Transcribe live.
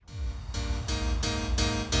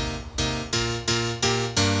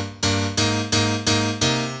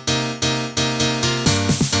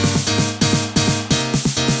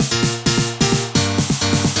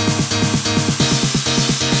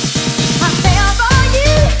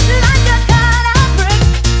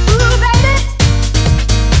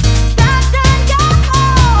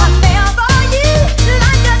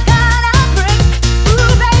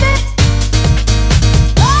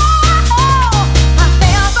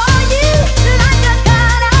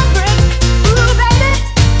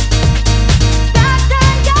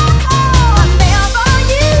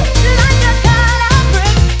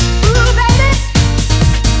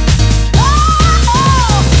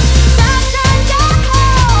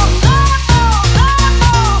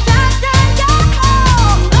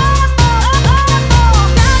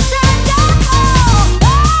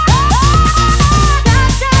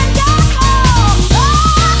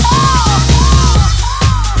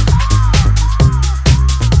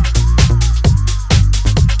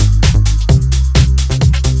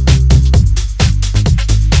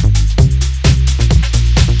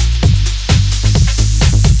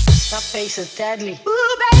so deadly.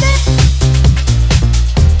 Ooh, baby.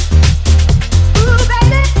 Ooh,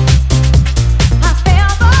 baby. I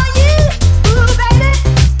fell for you. Ooh, baby.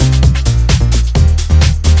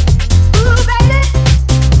 Ooh, baby.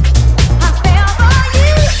 I fell for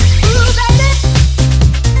you. Ooh, baby.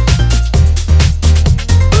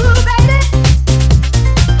 Ooh, baby.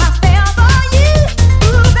 I fell for you.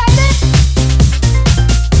 Ooh, baby.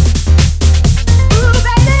 Ooh,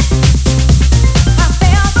 baby. I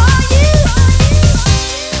fell for you.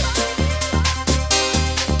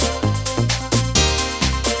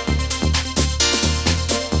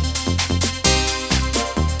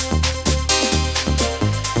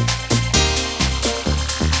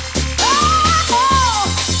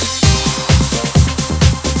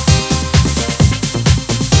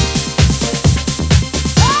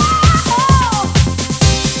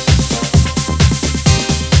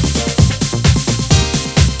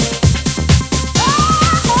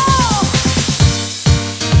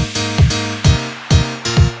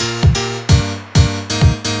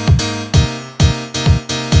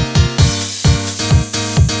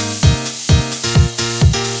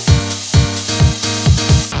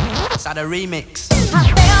 It's a remix.